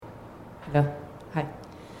Hello. Hi.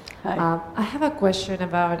 Hi. I have a question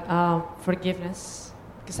about forgiveness,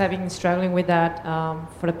 because I've been struggling with that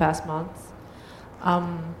for the past months.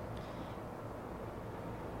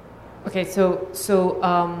 So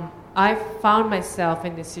I found myself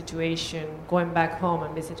in this situation going back home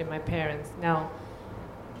and visiting my parents. Now,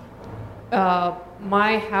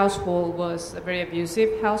 my household was a very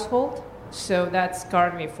abusive household, so that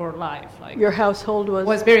scarred me for life. Like, your household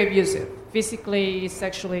was very abusive, physically,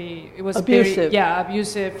 sexually. It was abusive.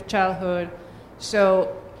 Abusive childhood.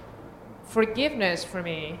 So forgiveness for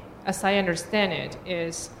me, as I understand it,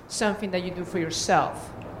 is something that you do for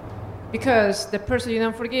yourself, because the person you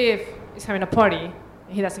don't forgive is having a party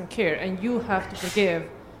and he doesn't care, and you have to forgive,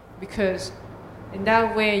 because in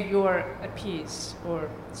that way you're at peace or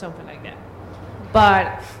something like that.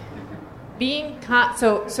 But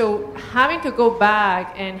so having to go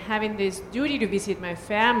back and having this duty to visit my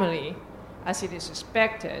family as it is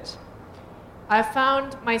expected, I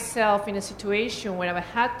found myself in a situation where I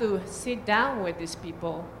had to sit down with these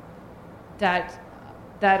people that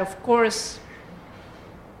of course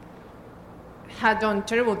had done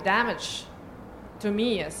terrible damage to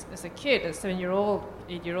me as a kid, a 7-year-old,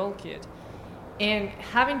 8-year-old kid. And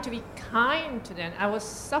having to be kind to them, I was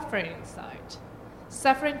suffering inside.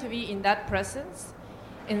 Suffering to be in that presence,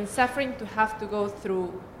 and suffering to have to go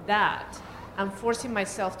through that, and forcing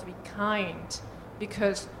myself to be kind,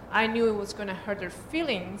 because I knew it was going to hurt their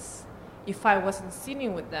feelings if I wasn't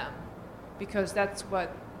sitting with them, because that's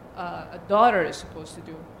what a daughter is supposed to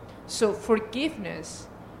do. So forgiveness.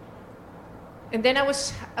 And then I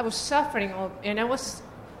was suffering, and I was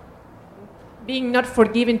being not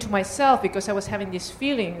forgiving to myself, because I was having these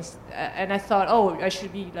feelings, and I thought, oh, I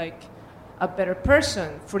should be like a better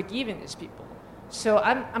person forgiving these people. So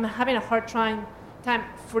I'm having a hard time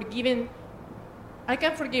forgiving. I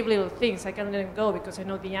can forgive little things. I can let them go, because I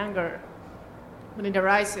know the anger, when it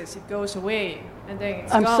arises, it goes away, and then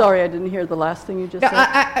it's I'm gone. sorry, I didn't hear the last thing you just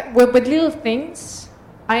said. With little things,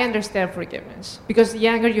 I understand forgiveness, because the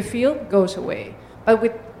anger you feel goes away. But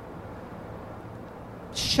with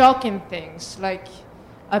shocking things like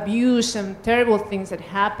abuse and terrible things that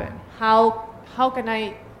happen, how can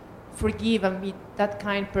I forgive and be that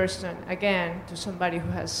kind person again to somebody who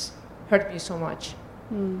has hurt me so much?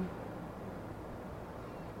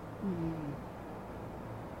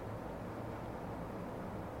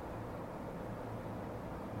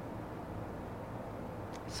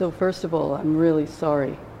 So first of all, I'm really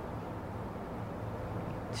sorry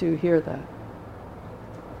to hear that.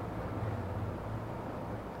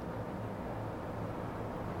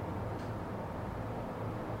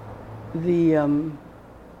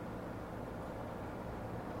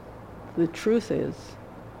 The truth is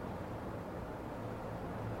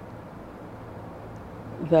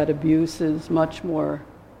that abuse is much more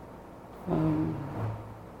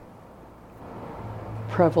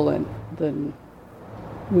prevalent than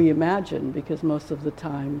we imagine, because most of the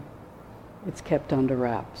time it's kept under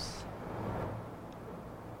wraps.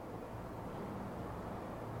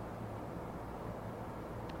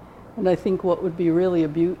 And I think what would be really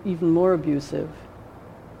even more abusive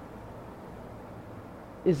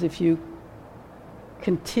is if you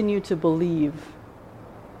continue to believe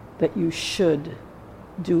that you should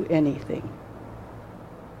do anything.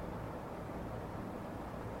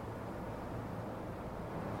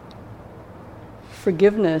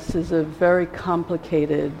 Forgiveness is a very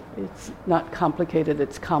complicated, it's not complicated,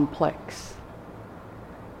 it's complex.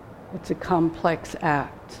 It's a complex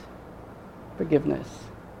act, forgiveness,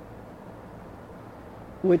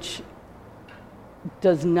 which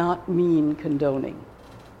does not mean condoning.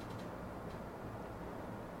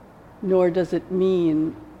 Nor does it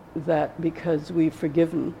mean that because we've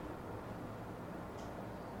forgiven,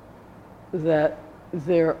 that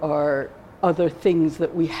there are other things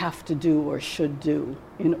that we have to do or should do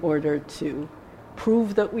in order to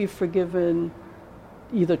prove that we've forgiven,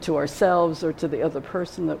 either to ourselves or to the other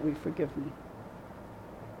person that we've forgiven.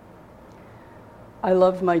 I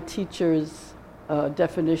love my teacher's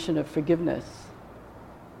definition of forgiveness,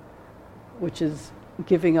 which is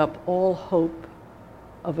giving up all hope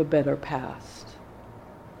of a better past.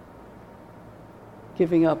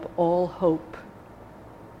 Giving up all hope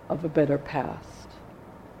of a better past.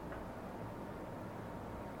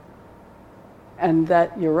 And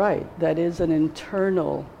that, you're right, that is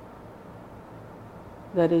internal,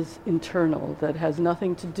 that has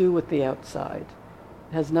nothing to do with the outside.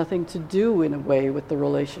 It has nothing to do, in a way, with the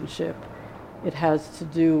relationship. It has to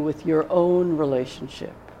do with your own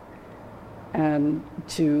relationship and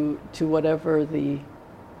to whatever the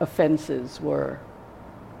offenses were.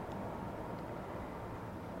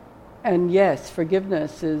 And yes,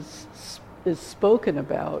 forgiveness is spoken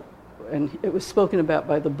about, and it was spoken about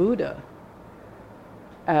by the Buddha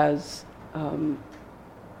as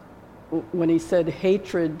when he said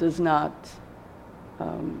hatred does not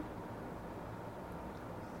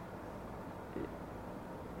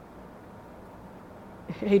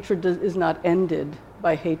is not ended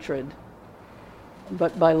by hatred,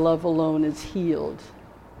 but by love alone is healed.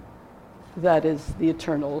 That is the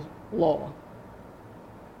eternal law.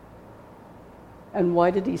 And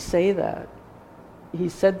why did he say that? He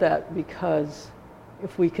said that because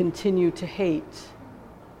if we continue to hate,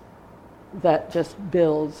 that just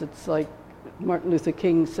builds. It's like Martin Luther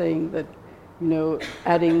King saying that,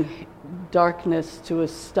 adding darkness to a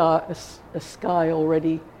sky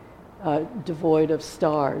already devoid of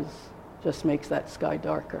stars just makes that sky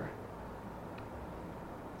darker.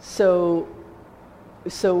 So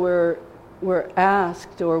we're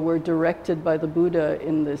asked, or we're directed by the Buddha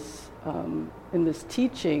in this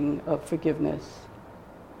teaching of forgiveness,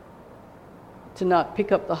 to not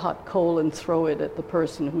pick up the hot coal and throw it at the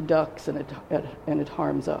person who ducks and it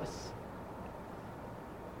harms us.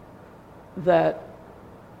 That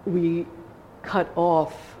we cut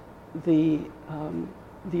off the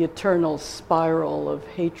eternal spiral of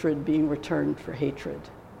hatred being returned for hatred.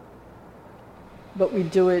 But we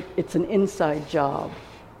do it, it's an inside job.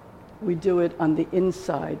 We do it on the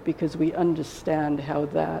inside because we understand how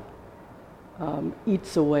that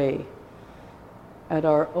eats away at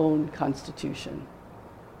our own constitution.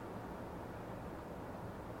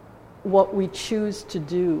 What we choose to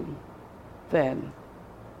do then,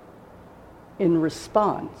 in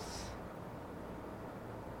response,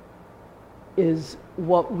 is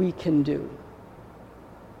what we can do.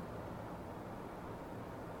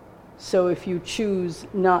 So if you choose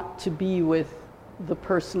not to be with the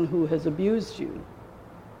person who has abused you,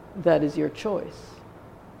 that is your choice.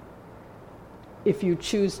 If you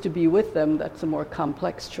choose to be with them, that's a more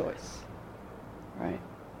complex choice, right?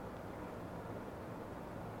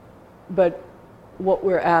 But what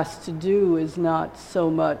we're asked to do is not so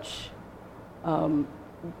much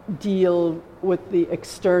deal with the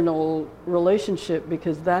external relationship,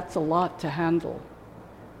 because that's a lot to handle,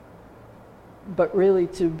 but really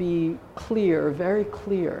to be clear, very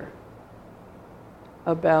clear,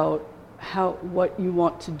 about what you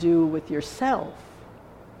want to do with yourself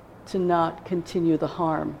to not continue the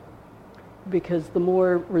harm. Because the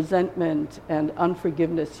more resentment and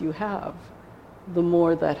unforgiveness you have, the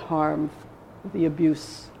more that harm from the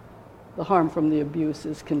abuse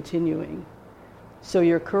is continuing. So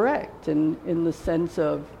you're correct in the sense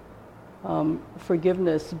of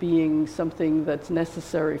forgiveness being something that's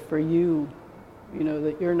necessary for you,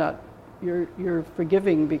 that you're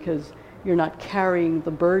forgiving because you're not carrying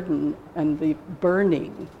the burden and the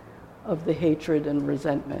burning of the hatred and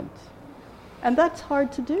resentment. And that's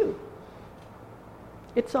hard to do.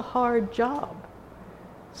 It's a hard job.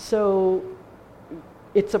 So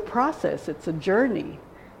it's a process, it's a journey.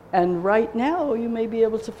 And right now you may be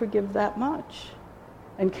able to forgive that much.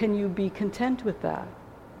 And can you be content with that?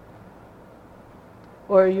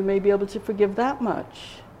 Or you may be able to forgive that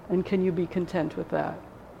much. And can you be content with that?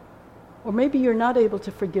 Or maybe you're not able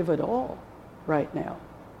to forgive at all right now.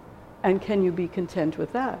 And can you be content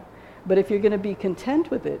with that? But if you're going to be content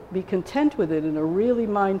with it in a really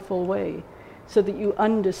mindful way, so that you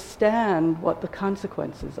understand what the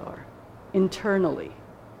consequences are internally.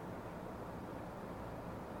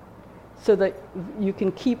 So that you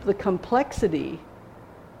can keep the complexity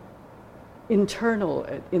internal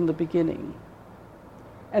in the beginning.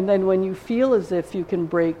 And then when you feel as if you can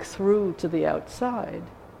break through to the outside,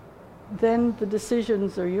 then the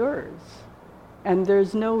decisions are yours. And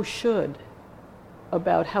there's no should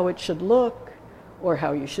about how it should look, or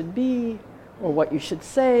how you should be, or what you should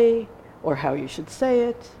say, or how you should say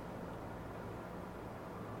it.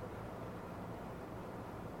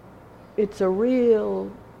 It's a real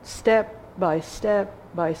step by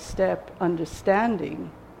step understanding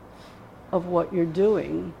of what you're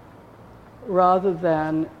doing, rather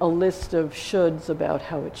than a list of shoulds about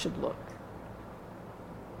how it should look.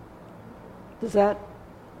 Does that?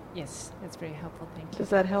 Yes, that's very helpful, thank you. Does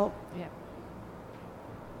that help? Yeah.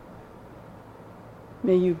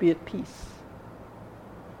 May you be at peace.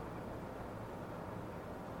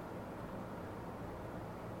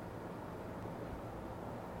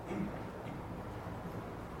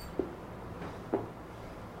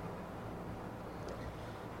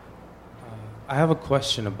 I have a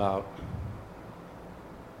question about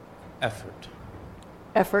effort.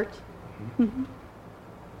 Effort? Mm-hmm. Mm-hmm.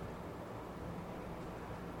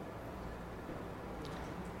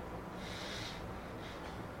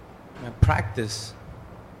 My practice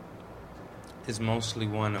is mostly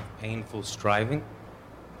one of painful striving.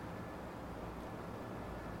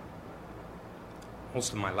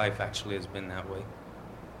 Most of my life actually has been that way.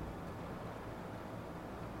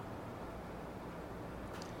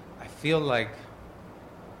 I feel like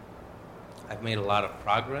I've made a lot of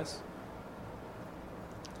progress,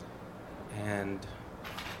 and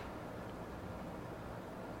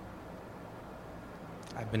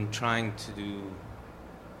I've been trying to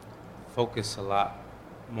focus a lot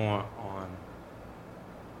more on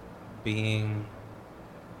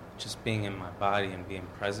just being in my body and being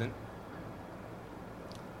present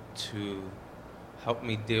to help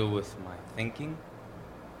me deal with my thinking,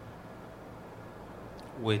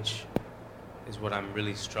 which is what I'm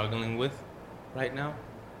really struggling with right now.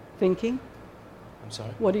 Thinking? I'm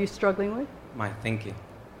sorry? What are you struggling with? My thinking.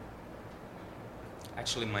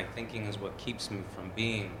 Actually, my thinking is what keeps me from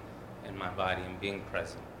being in my body and being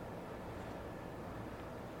present.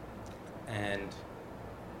 And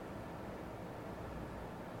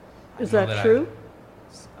is that true?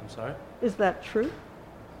 I'm sorry? Is that true?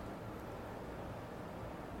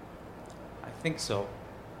 I think so.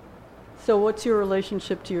 So what's your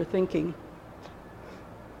relationship to your thinking?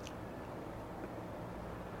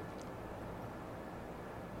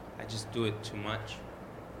 I just do it too much.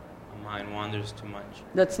 My mind wanders too much.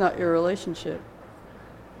 That's not your relationship.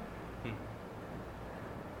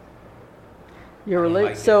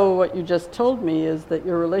 So what you just told me is that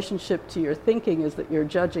your relationship to your thinking is that you're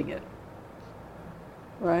judging it,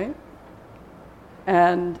 right?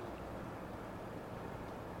 And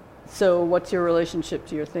so what's your relationship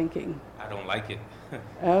to your thinking? I don't like it.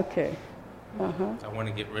 Okay. Uh-huh. I want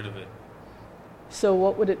to get rid of it. So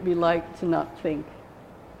what would it be like to not think?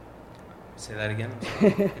 Say that again?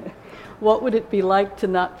 I'm sorry. What would it be like to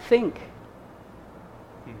not think?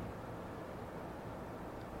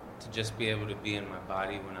 To just be able to be in my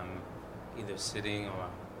body when I'm either sitting or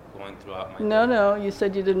going throughout my No, you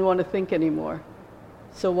said you didn't want to think anymore.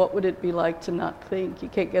 So what would it be like to not think? You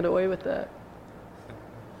can't get away with that.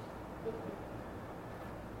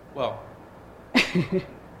 Well,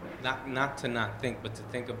 not to not think, but to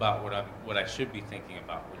think about what I should be thinking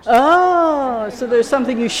about. So there's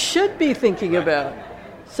something you should be thinking about.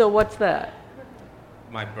 So what's that?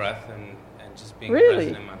 My breath and just being Really?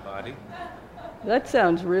 present in my body. That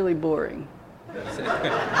sounds really boring.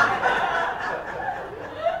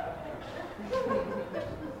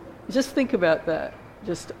 Just think about that.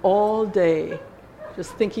 Just all day,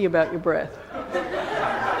 just thinking about your breath.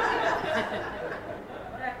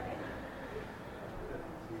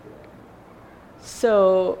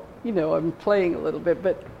 So, I'm playing a little bit,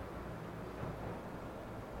 but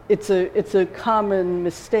it's a common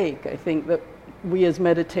mistake, I think, that we as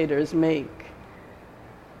meditators make,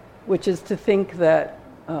 which is to think that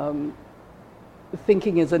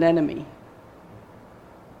thinking is an enemy,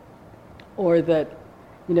 or that,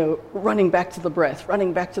 running back to the breath,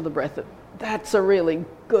 that's a really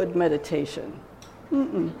good meditation.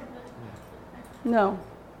 No.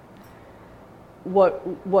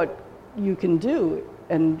 What you can do,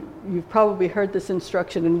 and you've probably heard this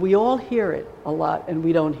instruction, and we all hear it a lot and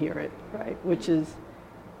we don't hear it, right? Which is,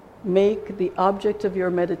 make the object of your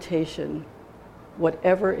meditation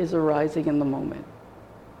whatever is arising in the moment.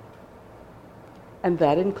 And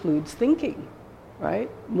that includes thinking,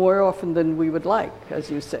 right? More often than we would like,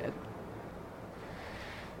 as you said.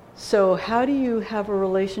 So how do you have a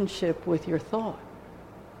relationship with your thought?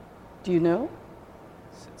 Do you know?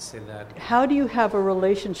 Say that. How do you have a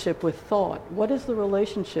relationship with thought? What is the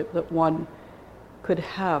relationship that one could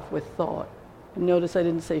have with thought? And notice I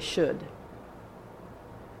didn't say should.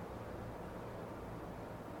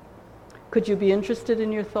 Could you be interested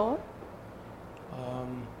in your thought?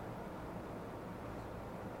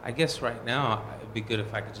 I guess right now it'd be good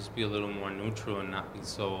if I could just be a little more neutral and not be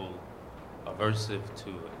so aversive to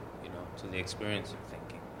it, to the experience of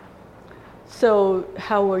thinking. So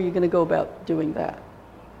how are you going to go about doing that?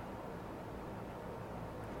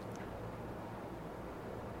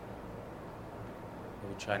 I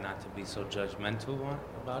would try not to be so judgmental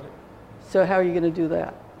about it. So how are you going to do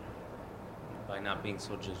that? By not being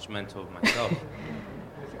so judgmental of myself.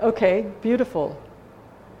 Okay, beautiful.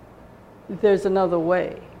 There's another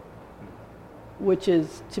way, which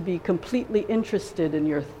is to be completely interested in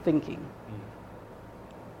your thinking.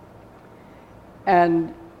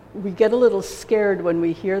 And we get a little scared when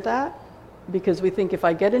we hear that, because we think if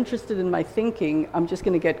I get interested in my thinking, I'm just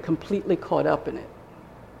going to get completely caught up in it.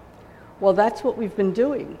 Well, that's what we've been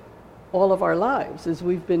doing all of our lives, is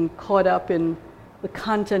we've been caught up in the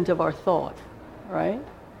content of our thought, right?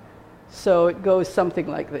 So it goes something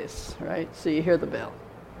like this, right? So you hear the bell.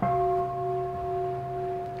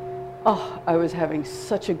 Oh, I was having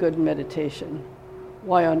such a good meditation.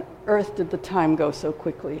 Why on earth did the time go so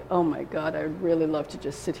quickly? Oh my God, I'd really love to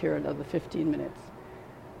just sit here another 15 minutes.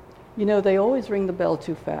 You know, they always ring the bell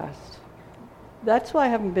too fast. That's why I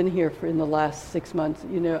haven't been here in the last 6 months.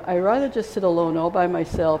 You know, I rather just sit alone all by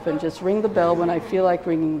myself and just ring the bell when I feel like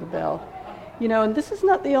ringing the bell. You know, and this is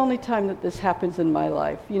not the only time that this happens in my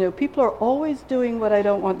life. You know, people are always doing what I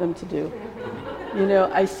don't want them to do. You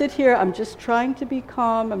know, I sit here, I'm just trying to be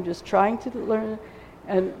calm, I'm just trying to learn,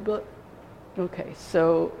 okay,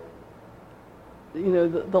 so, you know,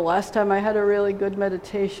 the last time I had a really good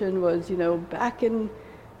meditation was, you know, back in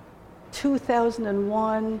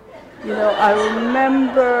 2001. You know, I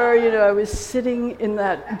remember, you know, I was sitting in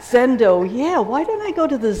that Zendo. Yeah, why don't I go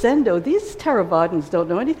to the Zendo? These Theravadins don't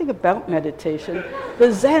know anything about meditation. The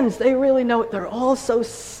Zens, they really know it. They're all so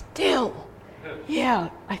still. Yeah,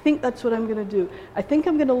 I think that's what I'm going to do. I think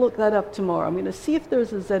I'm going to look that up tomorrow. I'm going to see if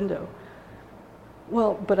there's a Zendo.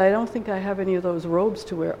 Well, but I don't think I have any of those robes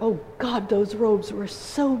to wear. Oh, God, those robes were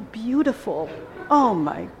so beautiful. Oh,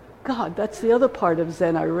 my God, that's the other part of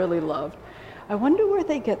Zen I really loved. I wonder where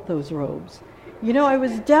they get those robes. You know, I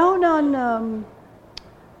was down on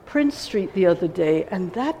Prince Street the other day,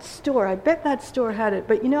 and that store, I bet that store had it,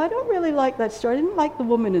 but you know, I don't really like that store. I didn't like the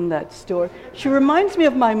woman in that store. She reminds me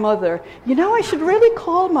of my mother. You know, I should really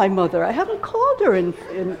call my mother. I haven't called her in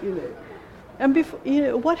you know. And before, you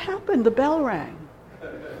know, what happened? The bell rang.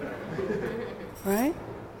 Right?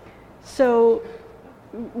 So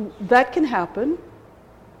that can happen,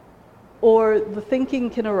 or the thinking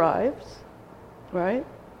can arise, right?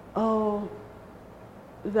 Oh,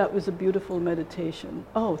 that was a beautiful meditation.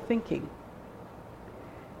 Oh, thinking.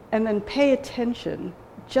 And then pay attention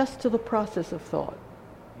just to the process of thought.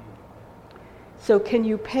 So can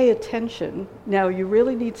you pay attention? Now, you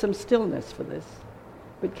really need some stillness for this,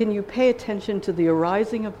 but can you pay attention to the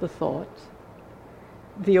arising of the thought,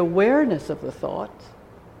 the awareness of the thought?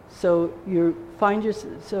 So you find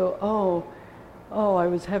yourself, so, oh, I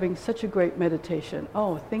was having such a great meditation.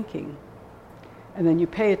 Oh, thinking. And then you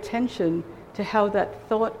pay attention to how that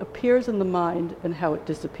thought appears in the mind and how it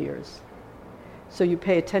disappears. So you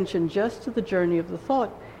pay attention just to the journey of the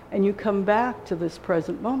thought, and you come back to this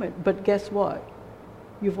present moment. But guess what?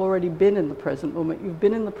 You've already been in the present moment. You've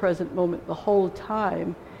been in the present moment the whole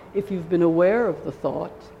time if you've been aware of the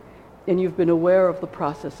thought and you've been aware of the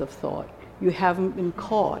process of thought. You haven't been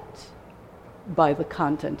caught by the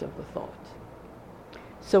content of the thought.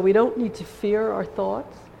 So we don't need to fear our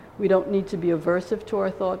thoughts. We don't need to be aversive to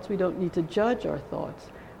our thoughts. We don't need to judge our thoughts.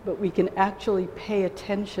 But we can actually pay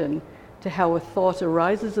attention to how a thought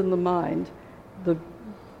arises in the mind, the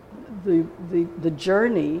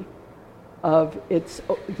journey of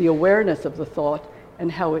the awareness of the thought,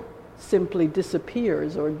 and how it simply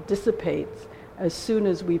disappears or dissipates as soon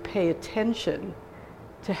as we pay attention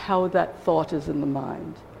to how that thought is in the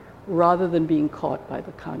mind, rather than being caught by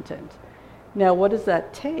the content. Now, what does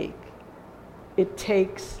that take? It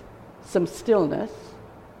takes some stillness,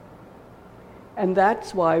 and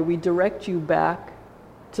that's why we direct you back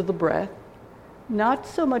to the breath, not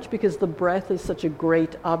so much because the breath is such a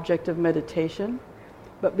great object of meditation,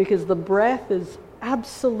 but because the breath is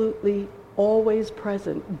absolutely always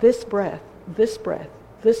present. This breath, this breath,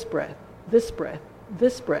 this breath, this breath,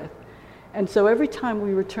 this breath. And so every time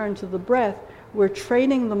we return to the breath, we're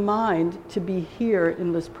training the mind to be here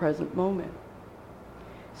in this present moment.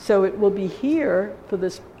 So it will be here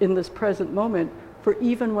in this present moment for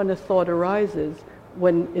even when a thought arises,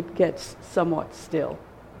 when it gets somewhat still.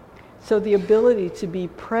 So the ability to be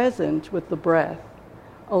present with the breath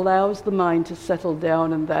allows the mind to settle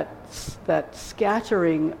down, and that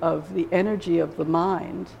scattering of the energy of the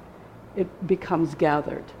mind, it becomes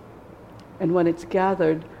gathered. And when it's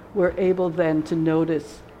gathered, we're able then to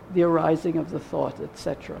notice the arising of the thought,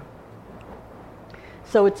 etc.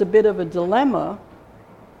 So it's a bit of a dilemma,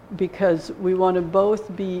 because we want to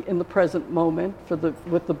both be in the present moment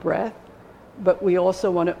with the breath, but we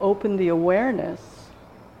also want to open the awareness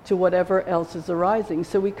to whatever else is arising.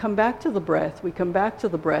 So we come back to the breath, we come back to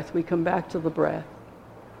the breath, we come back to the breath.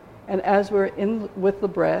 And as we're in with the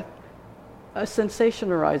breath, a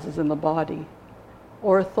sensation arises in the body,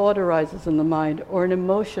 or a thought arises in the mind, or an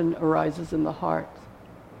emotion arises in the heart.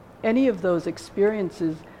 Any of those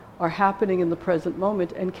experiences are happening in the present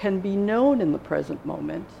moment and can be known in the present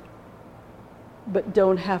moment, but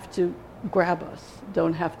don't have to grab us,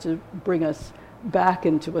 don't have to bring us back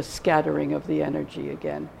into a scattering of the energy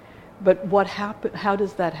again. But how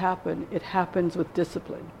does that happen? It happens with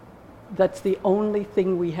discipline. That's the only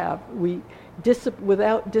thing we have.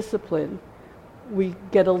 Without discipline, we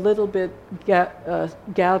get a little bit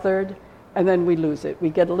gathered, and then we lose it. We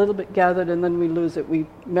get a little bit gathered and then we lose it. We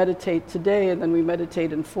meditate today and then we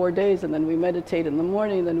meditate in 4 days and then we meditate in the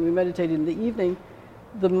morning and then we meditate in the evening.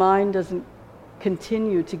 The mind doesn't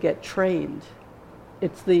continue to get trained.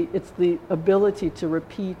 It's the ability to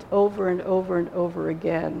repeat over and over and over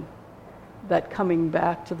again, that coming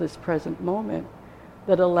back to this present moment,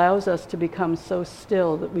 that allows us to become so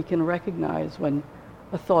still that we can recognize when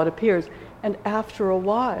a thought appears. And after a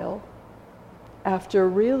while, after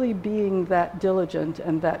really being that diligent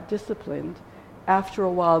and that disciplined, after a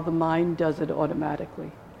while the mind does it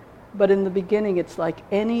automatically. But in the beginning, it's like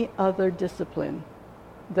any other discipline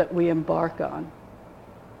that we embark on.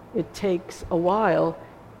 It takes a while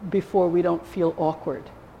before we don't feel awkward,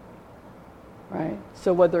 right?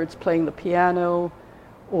 So whether it's playing the piano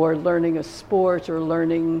or learning a sport or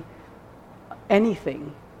learning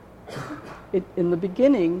anything, in the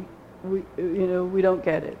beginning, we don't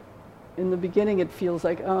get it. In the beginning, it feels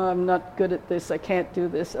like, oh, I'm not good at this, I can't do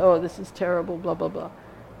this, oh, this is terrible, blah, blah, blah.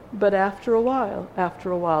 But after a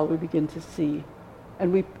while, we begin to see.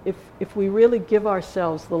 And if we really give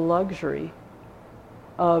ourselves the luxury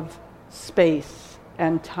of space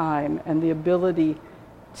and time and the ability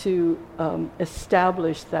to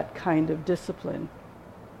establish that kind of discipline,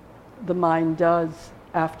 the mind does,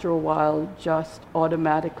 after a while, just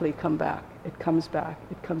automatically come back. It comes back.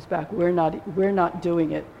 We're not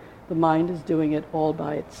doing it. The mind is doing it all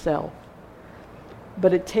by itself.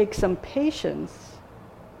 But it takes some patience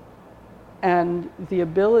and the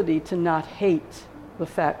ability to not hate the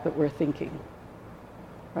fact that we're thinking,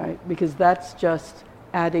 right? Because that's just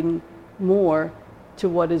adding more to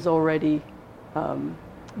what is already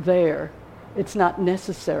there. It's not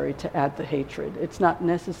necessary to add the hatred. It's not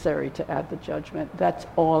necessary to add the judgment. That's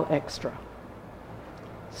all extra.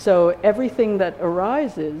 So everything that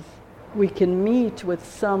arises, we can meet with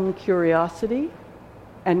some curiosity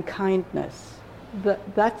and kindness.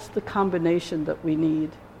 That's the combination that we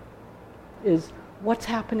need, is what's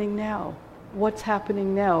happening now? What's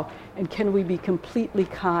happening now? And can we be completely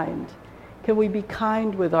kind? Can we be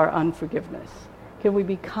kind with our unforgiveness? Can we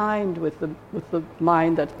be kind with the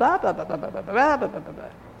mind that's blah, blah, blah, blah, blah, blah, blah, blah, blah, blah.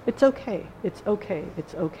 It's okay, it's okay,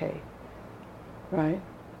 it's okay, right?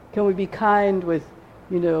 Can we be kind with,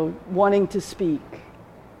 wanting to speak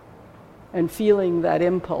and feeling that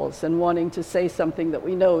impulse and wanting to say something that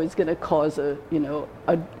we know is going to cause a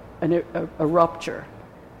rupture?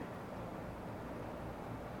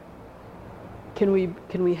 Can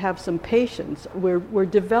we have some patience? We're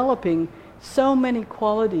developing so many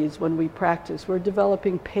qualities when we practice. We're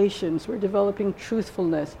developing patience. We're developing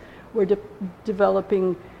truthfulness. We're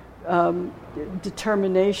developing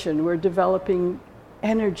determination. We're developing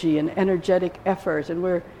energy and energetic effort, and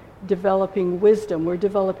we're developing wisdom. We're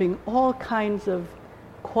developing all kinds of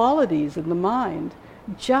qualities in the mind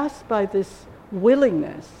just by this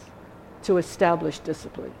willingness to establish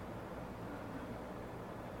discipline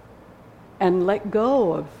and let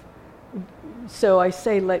go of. So I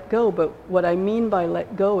say let go, but what I mean by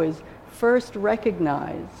let go is first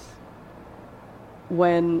recognize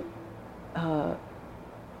when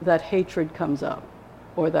that hatred comes up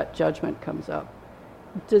or that judgment comes up.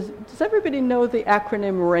 Does everybody know the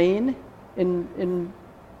acronym RAIN? In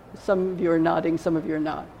some of you are nodding, some of you are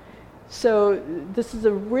not. So this is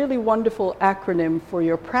a really wonderful acronym for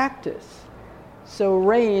your practice. So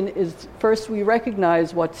RAIN is, first we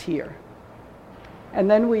recognize what's here,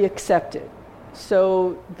 and then we accept it.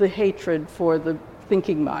 So the hatred for the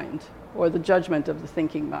thinking mind, or the judgment of the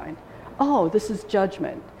thinking mind. Oh, this is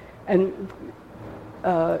judgment. And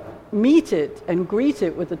meet it and greet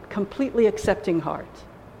it with a completely accepting heart.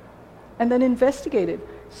 And then investigate it.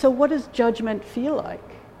 So what does judgment feel like?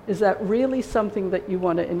 Is that really something that you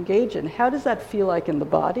want to engage in? How does that feel like in the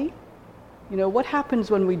body? What happens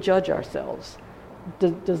when we judge ourselves?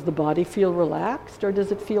 Does the body feel relaxed or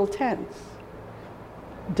does it feel tense?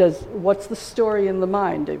 What's the story in the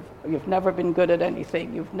mind? You've never been good at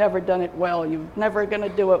anything. You've never done it well. You're never going to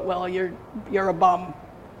do it well. You're a bum,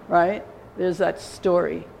 right? There's that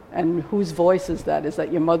story. And whose voice is that? Is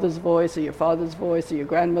that your mother's voice or your father's voice or your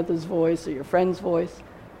grandmother's voice or your friend's voice?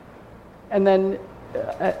 And then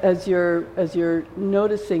as you're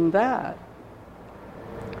noticing that,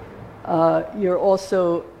 you're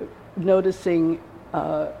also noticing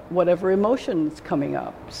whatever emotion's coming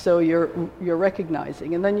up. So you're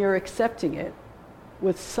recognizing, and then you're accepting it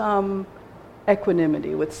with some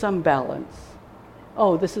equanimity, with some balance.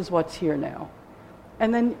 Oh, this is what's here now.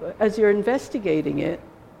 And then as you're investigating it,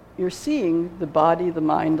 you're seeing the body, the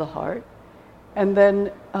mind, the heart, and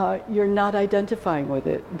then you're not identifying with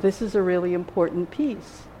it. This is a really important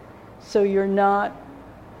piece. So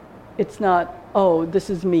it's not, oh, this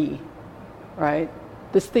is me. right?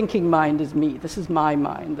 This thinking mind is me. This is my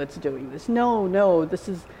mind that's doing this. No, this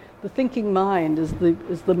is the thinking mind is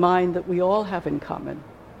the mind that we all have in common.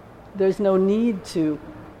 There's no need to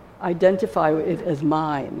identify it as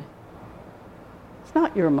mine. It's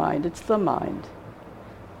not your mind, it's the mind.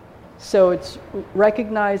 So it's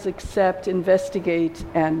recognize, accept, investigate,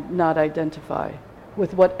 and not identify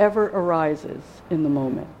with whatever arises in the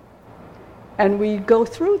moment. And we go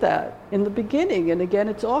through that in the beginning, and again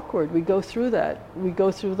it's awkward. We go through that. We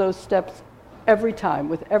go through those steps every time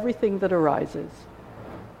with everything that arises.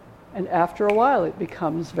 And after a while it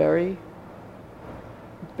becomes very,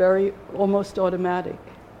 very almost automatic,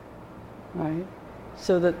 right?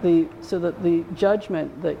 So that the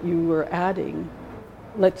judgment that you were adding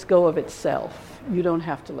lets go of itself. You don't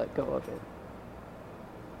have to let go of it.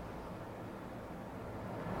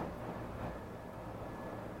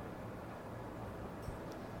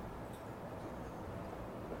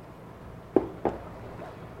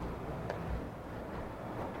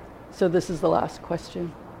 So this is the last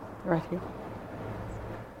question, right here.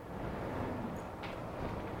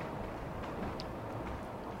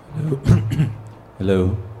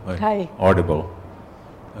 Hello. Hi. Audible.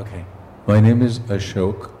 Okay. My name is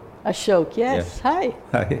Ashok. Ashok, yes. Hi.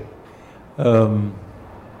 Hi.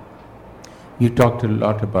 You talked a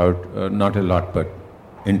lot about, not a lot, but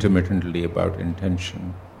intermittently about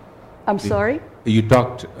intention. I'm sorry? You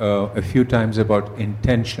talked a few times about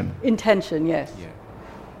intention. Intention, yes. Yeah.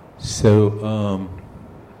 So,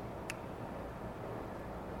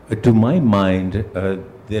 to my mind,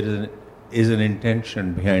 there is an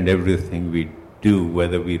intention behind everything we do,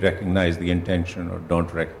 whether we recognize the intention or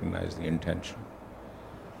don't recognize the intention.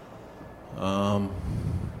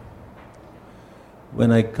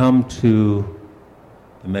 When I come to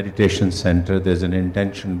the meditation center, there's an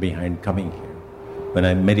intention behind coming here. When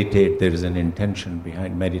I meditate, there is an intention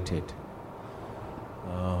behind meditating.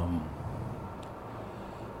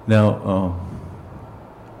 Now,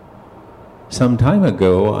 some time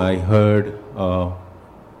ago, I heard a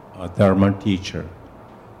Dharma teacher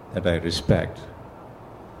that I respect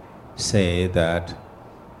say that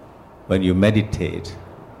when you meditate,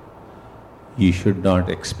 you should not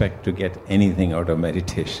expect to get anything out of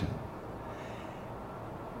meditation.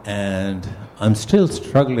 And I'm still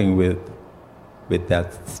struggling with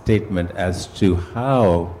that statement as to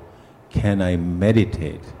how can I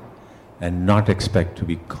meditate and not expect to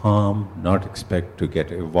be calm, not expect to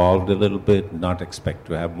get evolved a little bit, not expect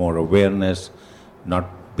to have more awareness, not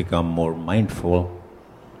become more mindful.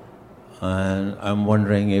 And I'm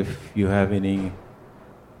wondering if you have any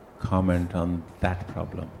comment on that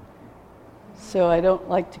problem. So I don't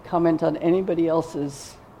like to comment on anybody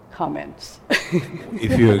else's comments.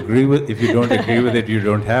 If you don't agree with it, you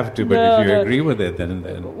don't have to. But if you agree with it, then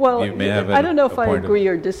you may have. I don't know if I agree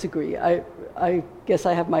or disagree. I guess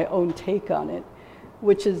I have my own take on it,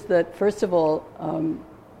 which is that first of all,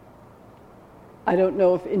 I don't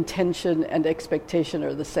know if intention and expectation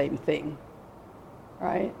are the same thing,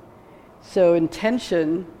 right? So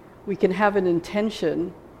intention, we can have an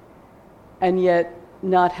intention, and yet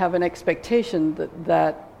not have an expectation that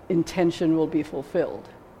that intention will be fulfilled.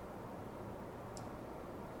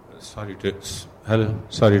 Sorry to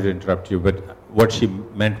interrupt you, but what she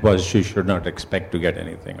meant was she should not expect to get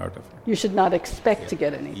anything out of it. You should not expect to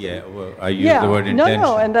get anything. Yeah, well, I use the word intention.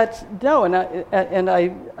 And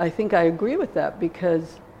I think I agree with that,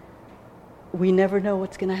 because we never know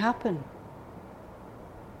what's going to happen,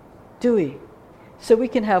 do we? So we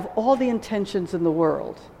can have all the intentions in the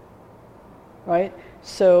world, right?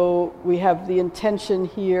 So we have the intention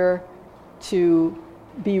here to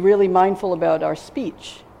be really mindful about our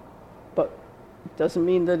speech, but it doesn't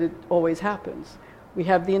mean that it always happens. We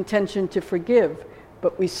have the intention to forgive,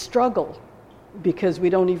 but we struggle because we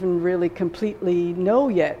don't even really completely know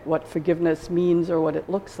yet what forgiveness means or what it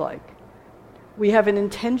looks like. We have an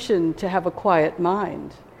intention to have a quiet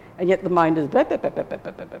mind, and yet the mind is blah, blah, blah, blah, blah,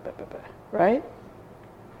 blah, blah, blah, blah, blah, right?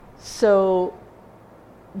 So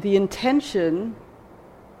the intention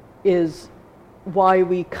is why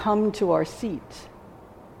we come to our seat.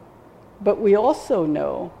 But we also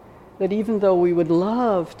know that even though we would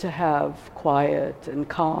love to have quiet and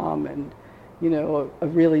calm and, a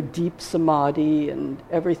really deep samadhi and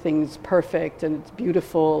everything's perfect and it's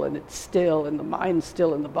beautiful and it's still and the mind's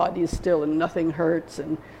still and the body is still and nothing hurts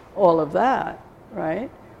and all of that,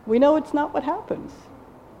 right? We know it's not what happens.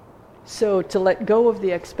 So to let go of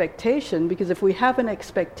the expectation, because if we have an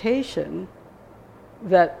expectation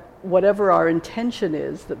that whatever our intention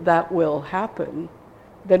is, that will happen,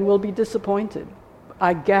 then we'll be disappointed.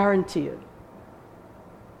 I guarantee it.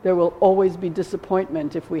 There will always be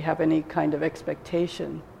disappointment if we have any kind of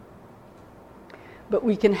expectation. But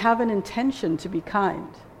we can have an intention to be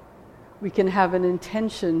kind. We can have an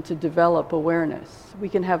intention to develop awareness. We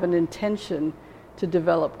can have an intention to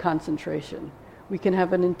develop concentration. We can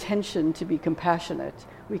have an intention to be compassionate.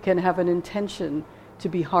 We can have an intention to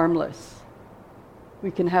be harmless.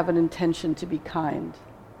 We can have an intention to be kind.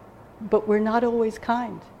 But we're not always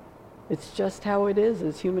kind. It's just how it is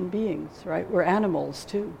as human beings, right? We're animals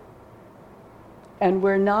too. And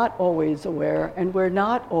we're not always aware, and we're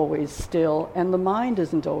not always still, and the mind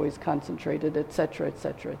isn't always concentrated, etc.,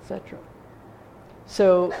 etc., etc.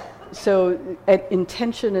 So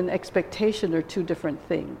intention and expectation are two different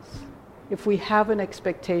things. If we have an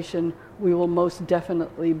expectation, we will most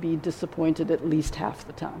definitely be disappointed at least half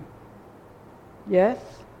the time. Yes?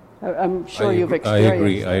 I'm sure you've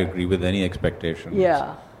experienced I agree with any expectation.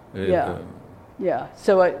 Yeah. Yeah.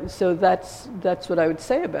 So that's what I would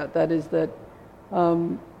say about that, is that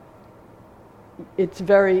it's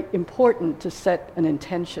very important to set an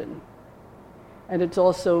intention. And it's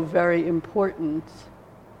also very important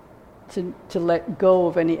to let go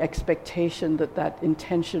of any expectation that that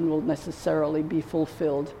intention will necessarily be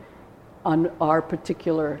fulfilled on our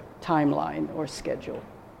particular timeline or schedule.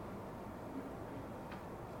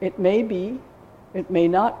 It may be, it may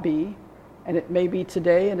not be, and it may be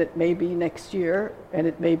today, and it may be next year, and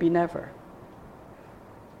it may be never.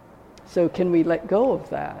 So can we let go of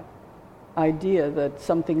that idea that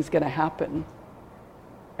something's going to happen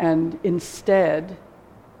and instead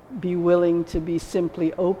be willing to be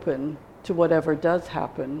simply open to whatever does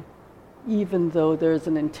happen, even though there's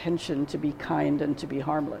an intention to be kind and to be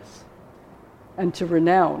harmless, and to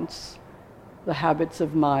renounce the habits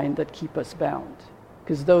of mind that keep us bound?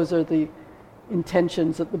 Because those are the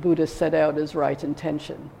intentions that the Buddha set out as right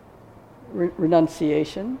intention.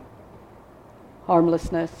 Renunciation,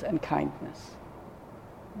 harmlessness, and kindness.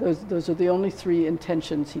 Those are the only three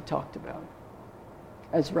intentions he talked about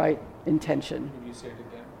as right intention. Can you say it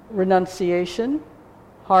again? Renunciation,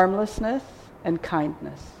 harmlessness, and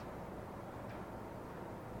kindness.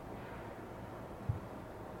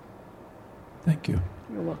 Thank you.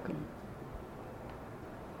 You're welcome.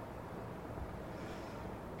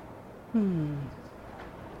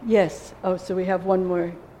 Yes. Oh, so we have one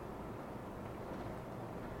more.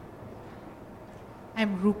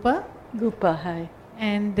 I'm Rupa, Rupa, hi.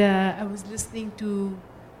 and I was listening to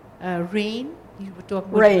Rain. You were talking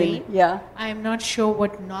about Rain, yeah. I am not sure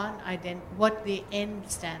what what the N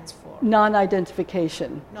stands for.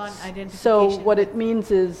 Non-identification. Non-identification. So what it means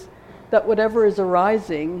is that whatever is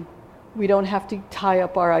arising, we don't have to tie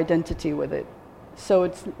up our identity with it.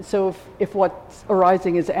 So if what's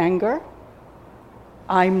arising is anger,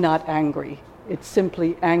 I'm not angry. It's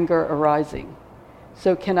simply anger arising.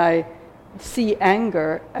 So can I see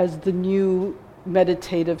anger as the new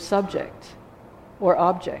meditative subject or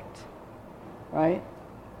object, right?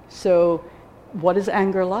 So what is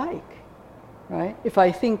anger like, right? If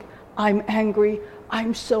I think I'm angry,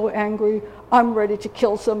 I'm so angry, I'm ready to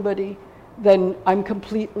kill somebody, then I'm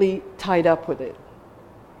completely tied up with it.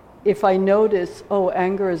 If I notice, oh,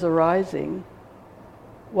 anger is arising,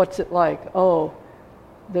 what's it like? Oh,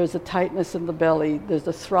 there's a tightness in the belly, there's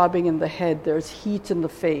a throbbing in the head, there's heat in the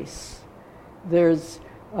face, there's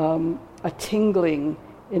a tingling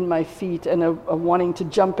in my feet and a wanting to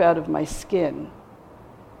jump out of my skin.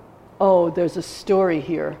 Oh, there's a story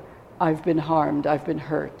here. I've been harmed, I've been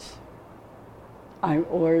hurt.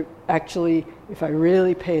 Or actually, if I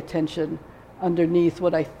really pay attention, underneath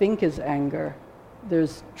what I think is anger,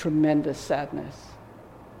 there's tremendous sadness,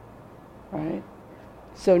 right?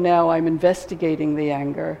 So now I'm investigating the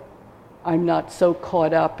anger. I'm not so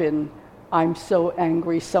caught up in, I'm so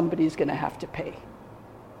angry, somebody's going to have to pay.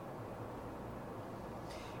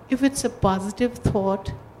 If it's a positive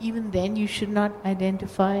thought, even then you should not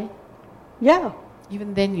identify? Yeah.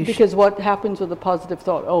 Even then you should. Because what happens with a positive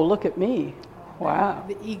thought? Oh, look at me. Wow.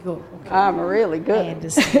 The ego. Okay. I'm really good. I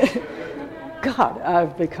understand. God,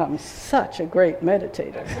 I've become such a great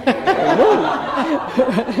meditator.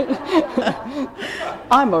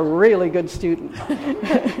 I'm a really good student.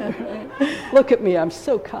 Look at me, I'm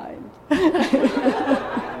so kind.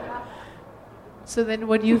 So then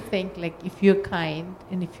what do you think, like if you're kind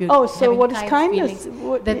and if you're so what is kindness?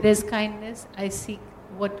 That there's kindness,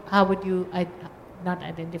 how would you not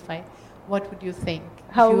identify? What would you think?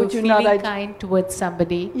 How if would you feeling not kind towards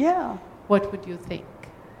somebody? Yeah. What would you think?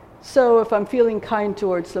 So if I'm feeling kind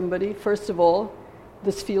towards somebody, first of all,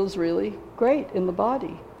 this feels really great in the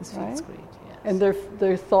body. This right? feels great, yes. And there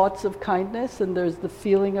are thoughts of kindness, and there's the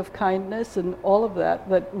feeling of kindness, and all of that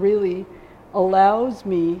really allows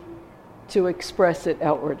me to express it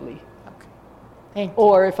outwardly. Okay. Thank you.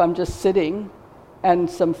 Or if I'm just sitting and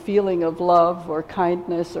some feeling of love or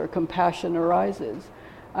kindness or compassion arises,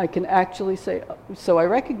 I can actually say, so I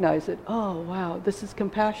recognize it, oh wow, this is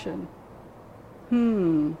compassion.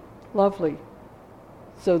 Lovely.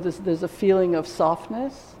 So there's a feeling of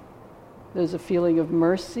softness, there's a feeling of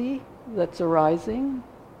mercy that's arising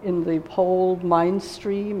in the whole mind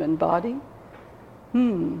stream and body.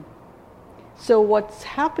 So what's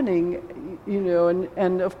happening,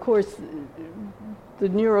 and of course the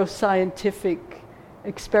neuroscientific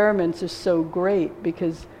experiments are so great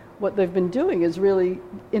because what they've been doing is really,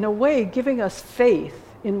 in a way, giving us faith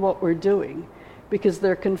in what we're doing, because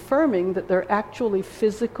they're confirming that there are actually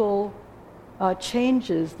physical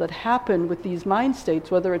changes that happen with these mind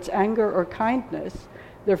states, whether it's anger or kindness.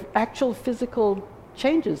 There are actual physical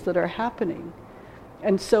changes that are happening,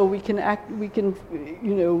 and so we can have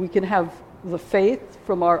the faith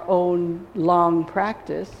from our own long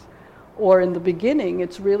practice, or in the beginning,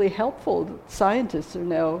 it's really helpful. Scientists are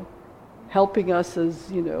now helping us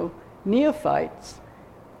as neophytes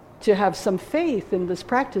to have some faith in this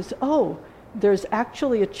practice. Oh, there's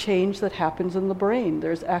actually a change that happens in the brain.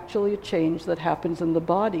 There's actually a change that happens in the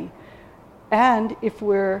body, and if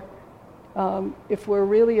we're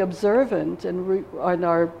really observant and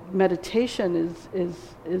our meditation is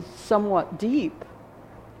somewhat deep,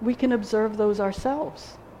 we can observe those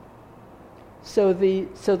ourselves. So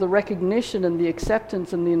the recognition and the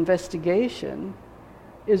acceptance and the investigation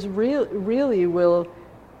is really will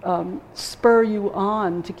spur you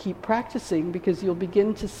on to keep practicing, because you'll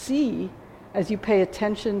begin to see, as you pay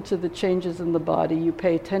attention to the changes in the body, you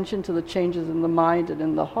pay attention to the changes in the mind and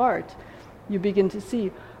in the heart, you begin to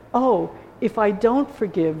see, oh, if I don't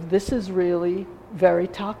forgive, this is really very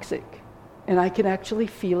toxic, and I can actually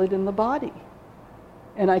feel it in the body.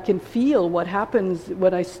 And I can feel what happens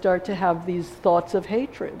when I start to have these thoughts of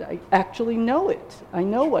hatred. I actually know it. I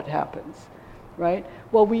know what happens, right?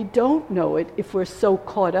 Well, we don't know it if we're so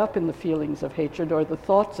caught up in the feelings of hatred or the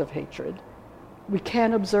thoughts of hatred. We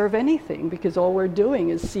can't observe anything, because all we're doing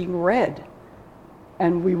is seeing red.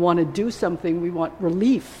 And we want to do something, we want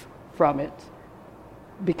relief from it,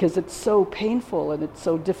 because it's so painful and it's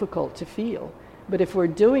so difficult to feel. But if we're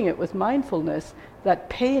doing it with mindfulness, that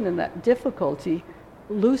pain and that difficulty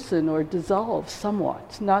loosen or dissolve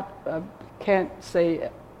somewhat. Not, can't say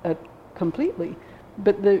completely,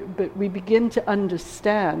 but we begin to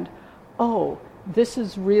understand, oh, this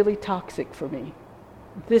is really toxic for me.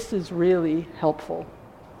 This is really helpful.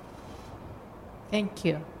 Thank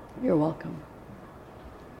you. You're welcome.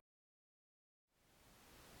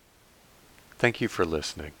 Thank you for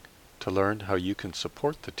listening. To learn how you can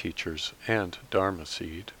support the teachers and Dharma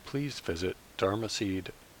Seed, please visit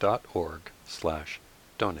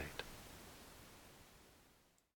dharmaseed.org/donate.